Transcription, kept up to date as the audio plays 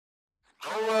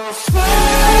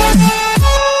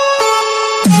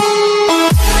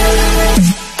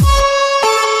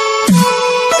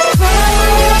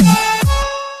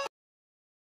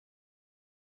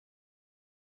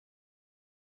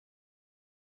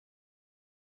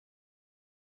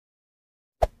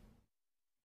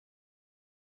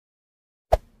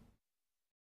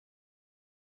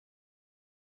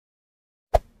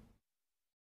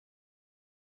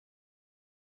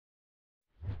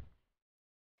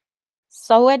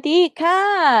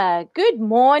Sawadika. Good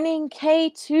morning,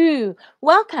 K2.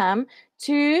 Welcome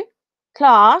to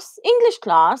English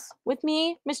class with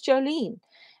me, Miss Jolene.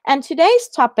 And today's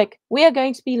topic, we are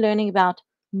going to be learning about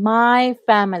my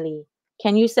family.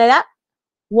 Can you say that?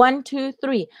 1, 2,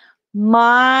 3.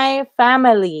 My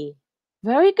family.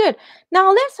 Very good.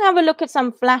 Now let's have a look at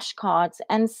some flashcards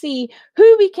and see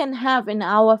who we can have in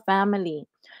our family.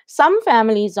 Some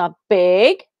families are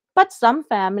big, but some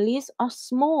families are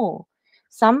small.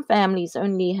 Some families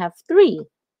only have 3,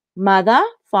 mother,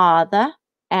 father,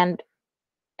 and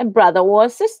a brother or a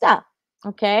sister,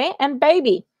 okay, and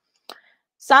baby.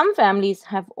 Some families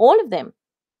have all of them,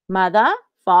 mother,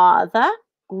 father,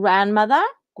 grandmother,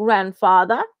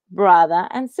 grandfather, brother,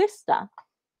 and sister.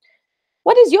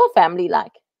 What is your family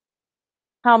like?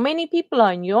 How many people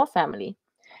are in your family?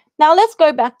 Now let's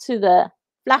go back to the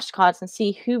flashcards and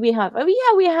see who we have. Oh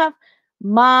yeah, we have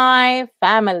my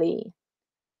family.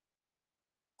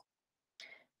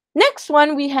 Next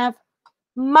one, we have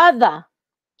mother.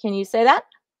 Can you say that?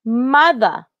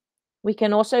 Mother. We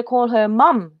can also call her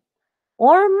mum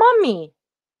or mummy.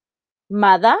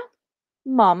 Mother,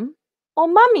 mum, or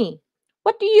mummy.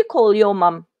 What do you call your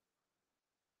mum?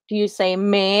 Do you say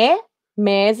meh?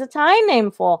 Meh is a Thai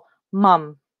name for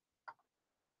mum.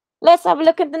 Let's have a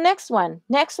look at the next one.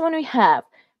 Next one we have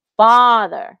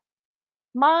father.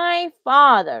 My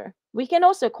father. We can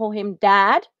also call him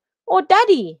dad or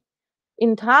daddy.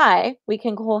 In Thai, we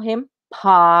can call him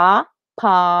pa,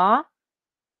 pa.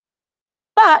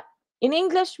 But in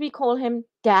English, we call him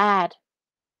dad.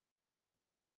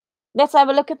 Let's have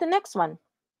a look at the next one.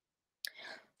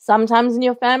 Sometimes in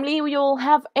your family, you'll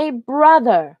have a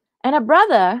brother. And a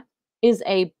brother is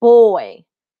a boy.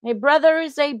 A brother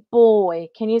is a boy.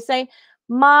 Can you say,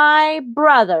 my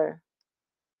brother?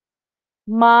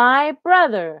 My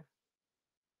brother.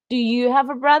 Do you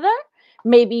have a brother?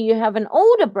 Maybe you have an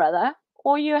older brother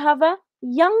or you have a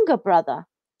younger brother.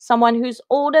 Someone who's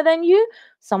older than you,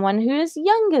 someone who is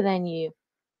younger than you.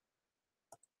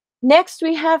 Next,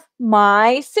 we have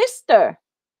my sister.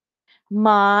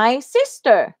 My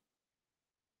sister.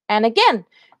 And again,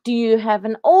 do you have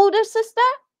an older sister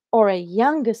or a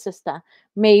younger sister?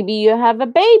 Maybe you have a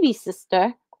baby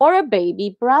sister or a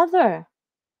baby brother.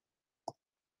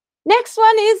 Next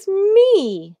one is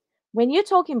me. When you're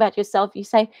talking about yourself, you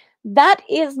say, that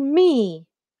is me.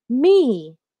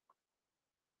 Me.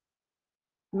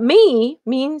 Me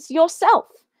means yourself.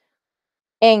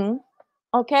 Eng,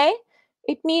 okay?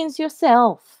 It means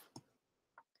yourself.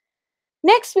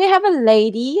 Next, we have a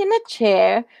lady in a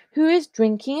chair who is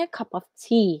drinking a cup of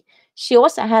tea. She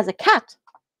also has a cat.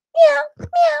 Meow,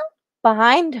 meow.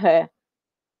 Behind her.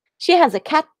 She has a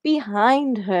cat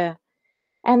behind her.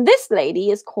 And this lady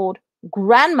is called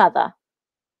grandmother.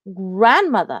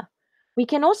 Grandmother. We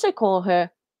can also call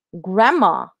her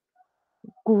grandma.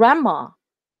 Grandma.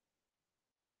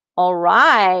 All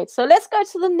right, so let's go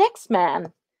to the next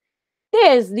man.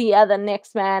 There's the other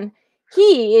next man.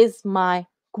 He is my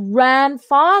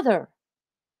grandfather.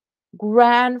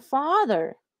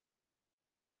 Grandfather.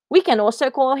 We can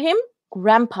also call him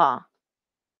grandpa.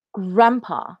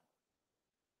 Grandpa.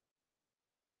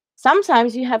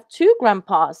 Sometimes you have 2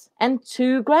 grandpas and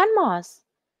 2 grandmas.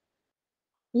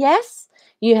 Yes,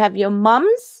 you have your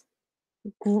mom's,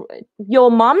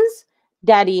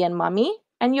 daddy and mommy,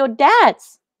 and your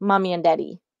dad's mommy and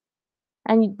daddy.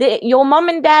 And your mom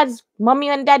and dad's mommy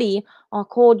and daddy are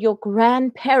called your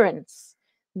grandparents.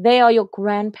 They are your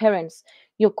grandparents.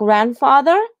 Your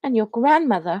grandfather and your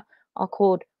grandmother are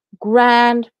called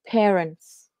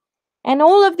grandparents. And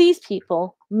all of these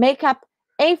people make up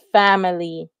a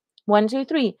family. 1, 2,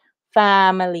 3,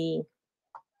 family.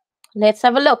 Let's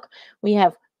have a look. We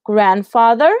have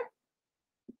grandfather,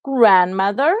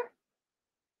 grandmother,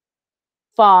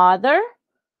 father,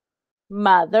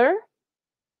 mother,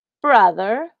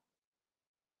 brother,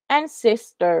 and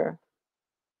sister.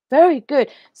 Very good.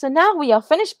 So now we are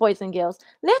finished, boys and girls.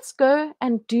 Let's go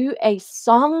and do a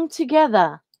song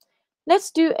together.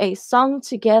 Let's do a song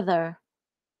together.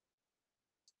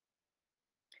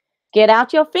 Get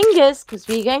out your fingers because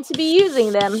we're going to be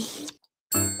using them.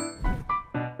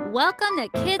 Welcome to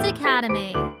Kids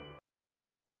Academy.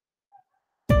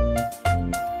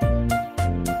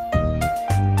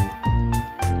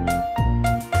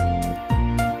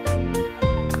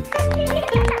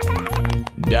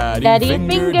 Daddy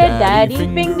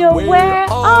finger, where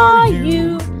are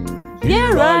you?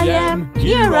 Here I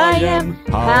am,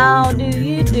 how do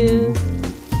you do?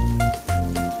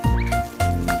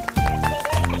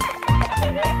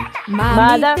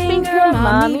 Mother finger,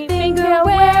 mommy finger,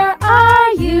 where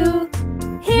are you?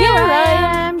 Here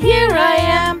I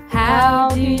am, how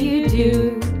do you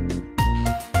do?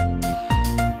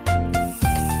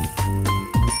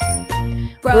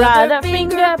 Brother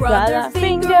finger,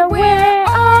 where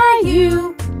are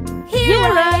you? Here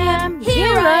I am,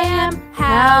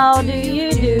 how do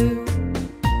you do?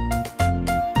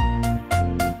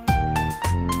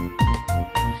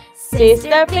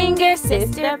 Sister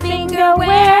finger,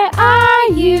 where are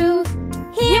you?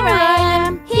 Here I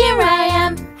am,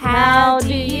 how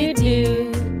do you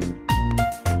do?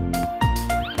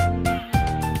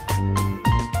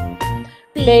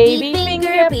 Baby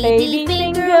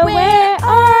finger, where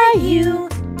are you?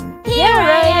 Here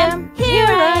I am,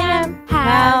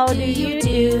 how do you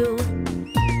do?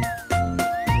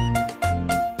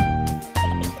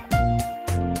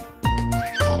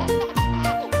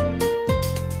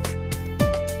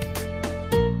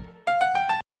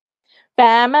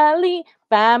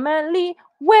 Family,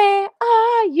 where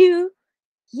are you?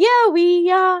 Here we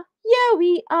are,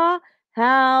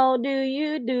 how do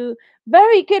you do?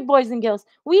 Very good, boys and girls.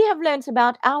 We have learned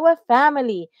about our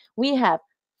family. We have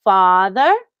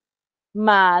father,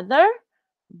 mother,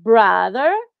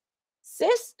 brother,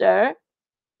 sister,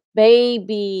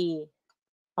 baby.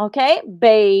 Okay,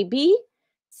 baby,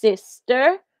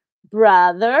 sister,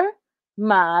 brother,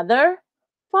 mother,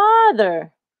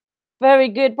 father. Very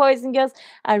good, boys and girls.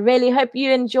 I really hope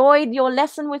you enjoyed your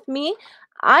lesson with me.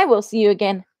 I will see you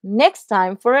again next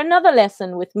time for another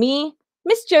lesson with me,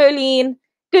 Miss Jolene.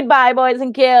 Goodbye, boys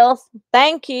and girls.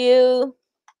 Thank you.